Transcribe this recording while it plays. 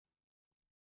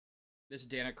This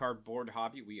Dana Cardboard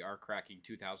Hobby, we are cracking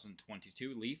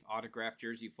 2022 Leaf Autographed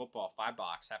Jersey Football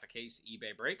 5-box, half a case,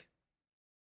 eBay break.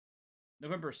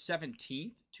 November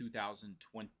 17th,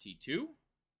 2022.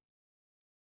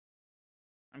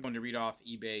 I'm going to read off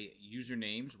eBay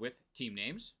usernames with team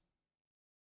names.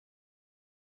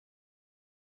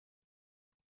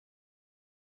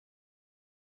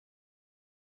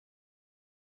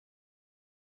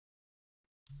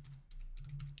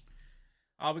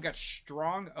 We got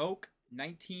Strong Oak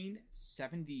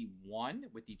 1971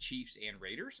 with the Chiefs and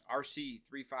Raiders.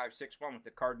 RC3561 with the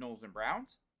Cardinals and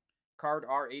Browns. Card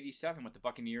R87 with the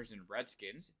Buccaneers and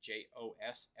Redskins.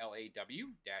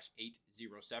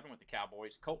 JOSLAW-807 with the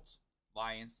Cowboys, Colts,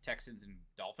 Lions, Texans, and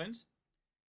Dolphins.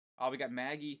 We got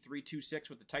Maggie 326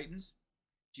 with the Titans.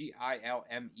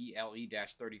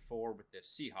 GILMELE-34 with the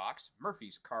Seahawks.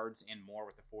 Murphy's Cards and More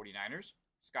with the 49ers.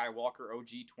 Skywalker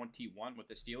OG21 with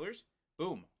the Steelers.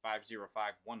 Boom,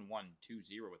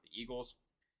 5051120 with the Eagles.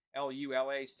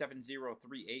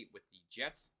 LULA7038 with the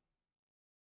Jets.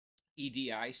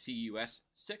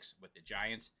 EDICUS6 with the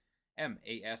Giants.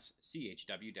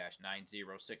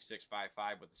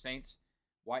 MASCHW-906655 with the Saints.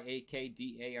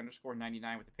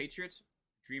 YAKDA_99 with the Patriots.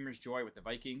 Dreamer's Joy with the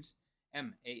Vikings.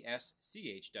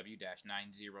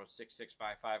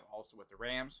 MASCHW-906655 also with the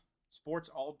Rams. Sports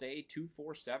All Day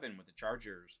 247 with the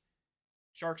Chargers.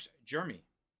 Sharks Jeremy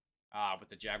with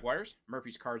the Jaguars.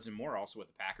 Murphy's Cards and More also with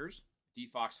the Packers.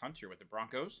 DeFox Hunter with the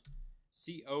Broncos.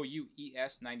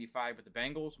 COUES95 with the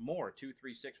Bengals. Moore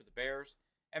 236 with the Bears.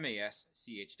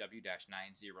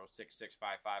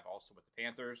 MASCHW-906655 also with the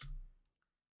Panthers.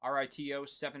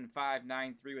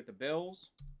 RITO7593 with the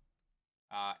Bills.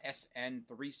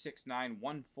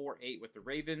 SN369148 with the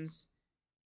Ravens.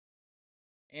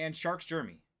 And Sharks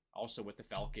Jeremy also with the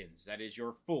Falcons. That is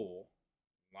your full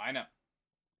lineup.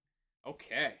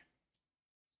 Okay.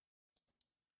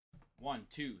 1,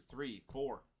 2, 3,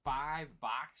 4, 5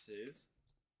 boxes.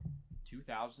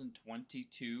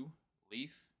 2022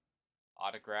 Leaf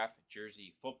Autographed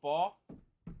Jersey Football.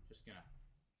 Just going to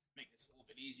make this a little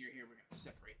bit easier here. We're going to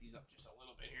separate these up just a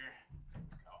little bit here.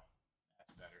 Oh,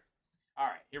 that's better. All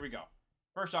right, here we go.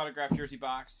 First autographed jersey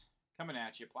box coming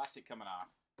at you. Plastic coming off.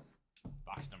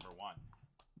 Box number 1.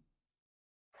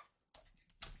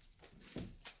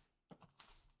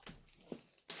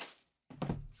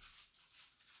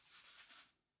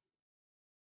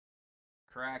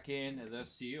 Crack in the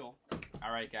seal.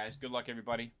 All right, guys. Good luck,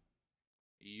 everybody.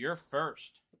 Your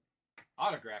first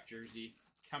autographed jersey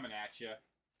coming at you.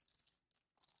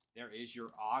 There is your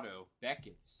auto.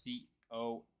 Beckett,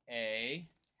 COA.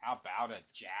 How about a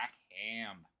Jack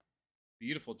Ham?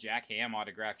 Beautiful Jack Ham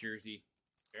autographed jersey.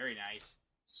 Very nice.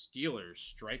 Steelers,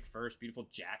 strike first. Beautiful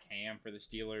Jack Ham for the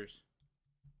Steelers.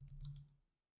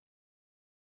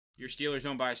 Your Steelers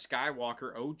owned by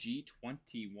Skywalker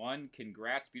OG21.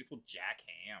 Congrats. Beautiful Jack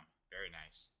Ham. Very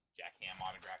nice. Jack Ham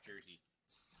autographed jersey.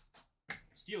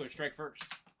 Steelers, strike first.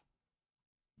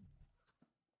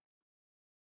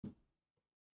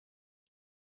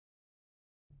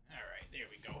 All right, there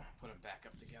we go. Put them back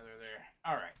up together there.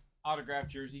 All right,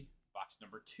 autographed jersey. Box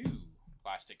number 2.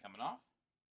 Plastic coming off.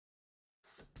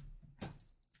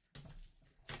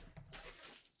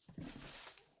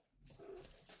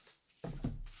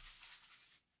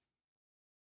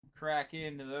 Crack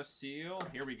into the seal.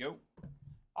 Here we go.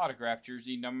 Autographed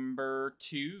jersey number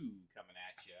 2 coming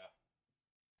at you.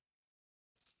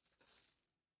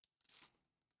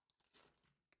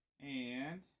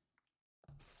 And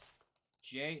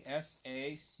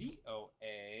JSACOA.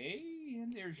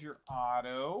 And there's your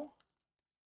auto.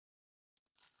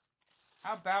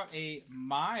 How about a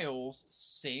Miles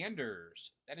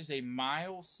Sanders? That is a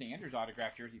Miles Sanders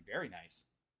autographed jersey. Very nice.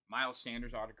 Miles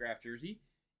Sanders autographed jersey.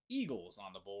 Eagles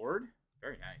on the board.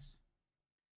 Very nice.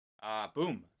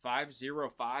 Boom.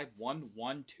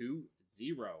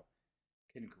 5051120.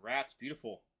 Congrats.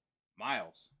 Beautiful.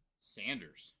 Miles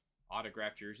Sanders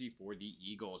autographed jersey for the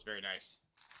Eagles. Very nice.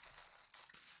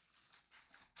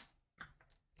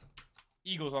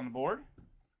 Eagles on the board.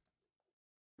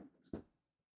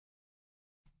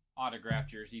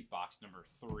 Autographed jersey, box number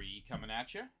 3 coming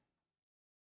at you.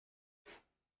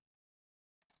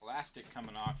 Plastic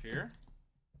coming off here.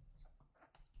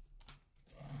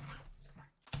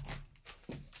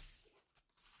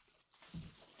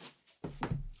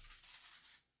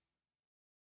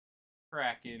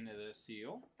 Crack into the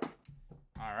seal.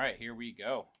 All right, here we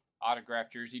go.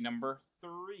 Autographed jersey number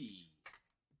 3.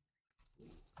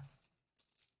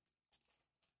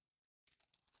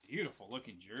 Beautiful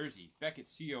looking jersey. Beckett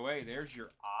COA, there's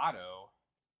your auto.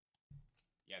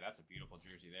 Yeah, that's a beautiful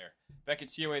jersey there.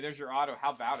 Beckett COA, there's your auto.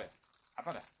 How about it? How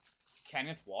about a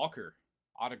Kenneth Walker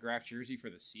autographed jersey for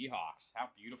the Seahawks. How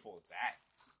beautiful is that?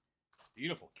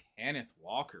 Beautiful Kenneth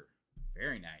Walker.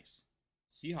 Very nice.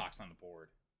 Seahawks on the board.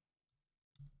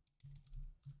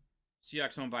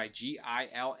 Seahawks owned by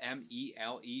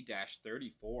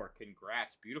GILMELE-34.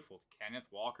 Congrats. Beautiful Kenneth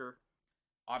Walker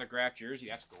autographed jersey.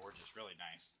 That's gorgeous. Really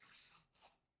nice.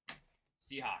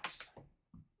 Seahawks.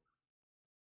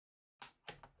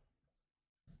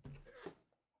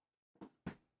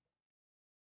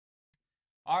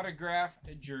 Autograph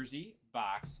jersey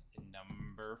box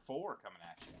number 4 coming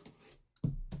at you.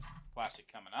 Plastic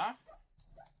coming off.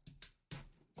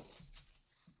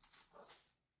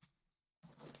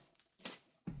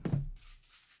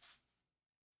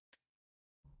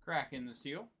 Cracking the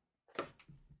seal.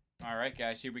 All right,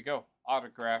 guys, here we go.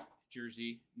 Autograph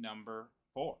jersey number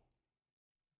 4.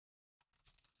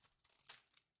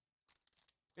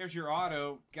 There's your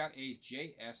auto. Got a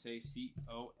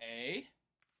JSACOA.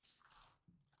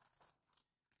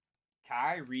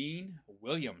 Kyrene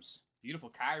Williams.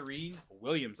 Beautiful Kyrene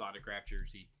Williams autograph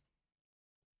jersey.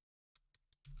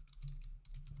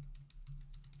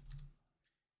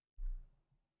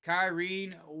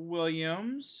 Kyrene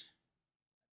Williams.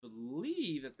 I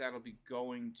believe that that'll be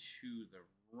going to the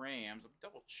Rams. I'm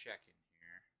double checking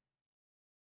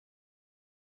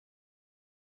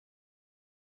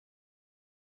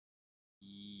here.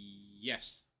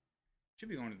 Yes. Should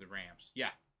be going to the Rams.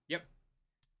 Yeah. Yep.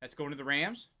 That's going to the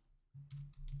Rams.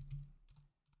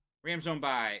 Rams owned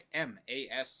by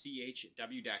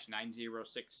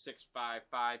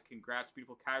MASCHW-906655. Congrats,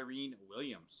 beautiful Kyrene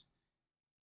Williams.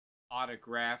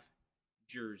 Autograph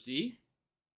jersey.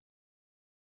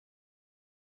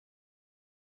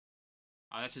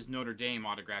 That's his Notre Dame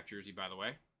autograph jersey, by the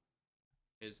way.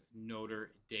 His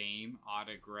Notre Dame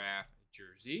autograph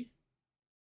jersey.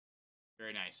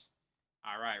 Very nice.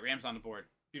 All right, Rams on the board.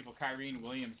 Beautiful Kyrene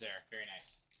Williams there. Very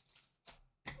nice.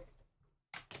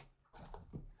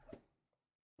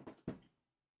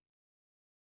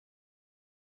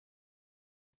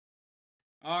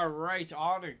 All right,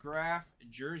 autograph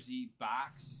jersey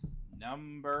box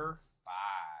number 5.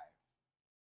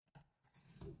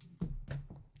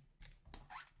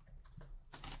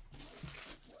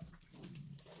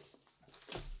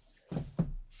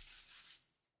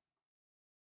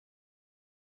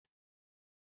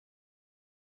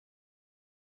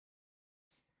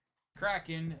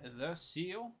 Cracking the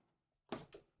seal.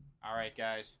 All right,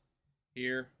 guys,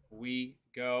 here we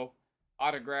go.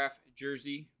 Autograph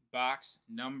jersey box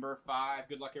number 5.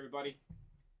 Good luck, everybody.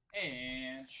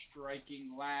 And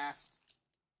striking last,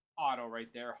 auto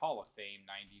right there. Hall of Fame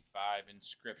 95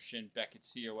 inscription. Beckett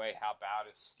COA. How about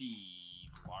it? Steve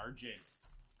Largent.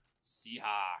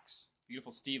 Seahawks.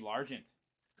 Beautiful Steve Largent.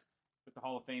 With the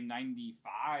Hall of Fame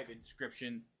 95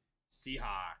 inscription.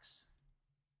 Seahawks.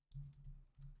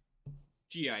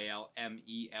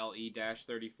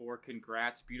 GILMELE-34.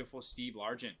 Congrats. Beautiful Steve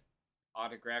Largent.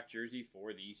 Autographed jersey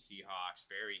for the Seahawks.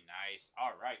 Very nice.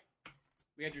 All right.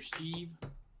 We had your Steve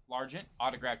Largent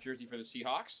autographed jersey for the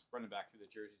Seahawks. Running back through the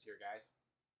jerseys here, guys.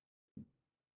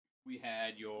 We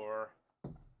had your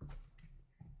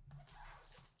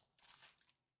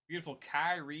beautiful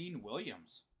Kyrene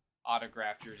Williams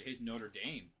autographed jersey. His Notre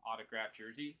Dame autographed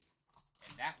jersey.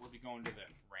 And that will be going to the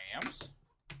Rams.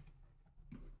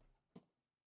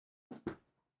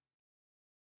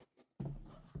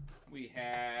 We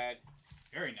had,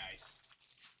 very nice,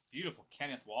 beautiful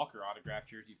Kenneth Walker autographed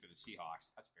jersey for the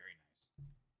Seahawks. That's very nice.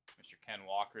 Mr. Ken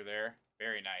Walker there.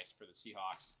 Very nice for the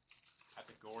Seahawks. That's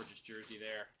a gorgeous jersey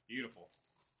there. Beautiful.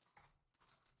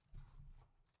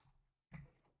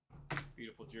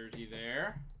 Beautiful jersey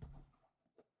there.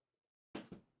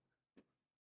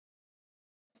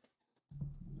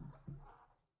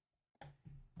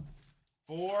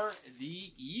 For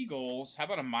the Eagles, how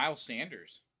about a Miles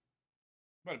Sanders?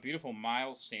 What a beautiful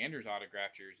Miles Sanders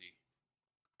autograph jersey.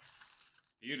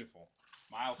 Beautiful.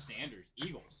 Miles Sanders,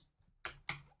 Eagles.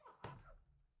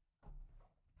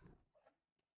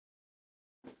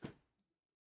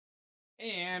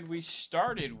 And we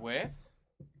started with,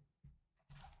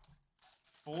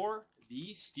 for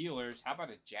the Steelers, how about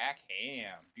a Jack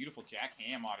Ham? Beautiful Jack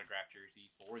Ham autograph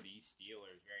jersey for the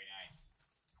Steelers. Very nice.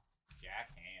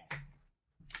 Jack Ham.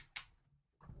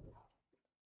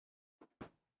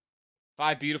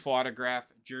 5 beautiful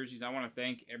autograph jerseys. I want to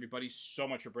thank everybody so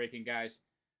much for breaking, guys.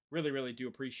 Really, really do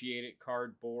appreciate it.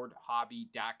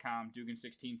 Cardboardhobby.com,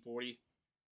 Dugan1640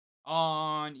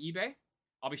 on eBay.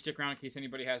 I'll be sticking around in case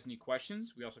anybody has any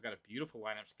questions. We also got a beautiful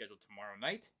lineup scheduled tomorrow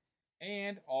night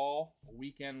and all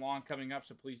weekend long coming up,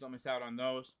 so please don't miss out on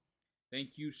those.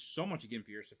 Thank you so much again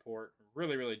for your support.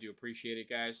 Really, really do appreciate it,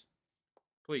 guys.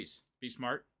 Please be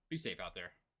smart, be safe out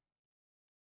there.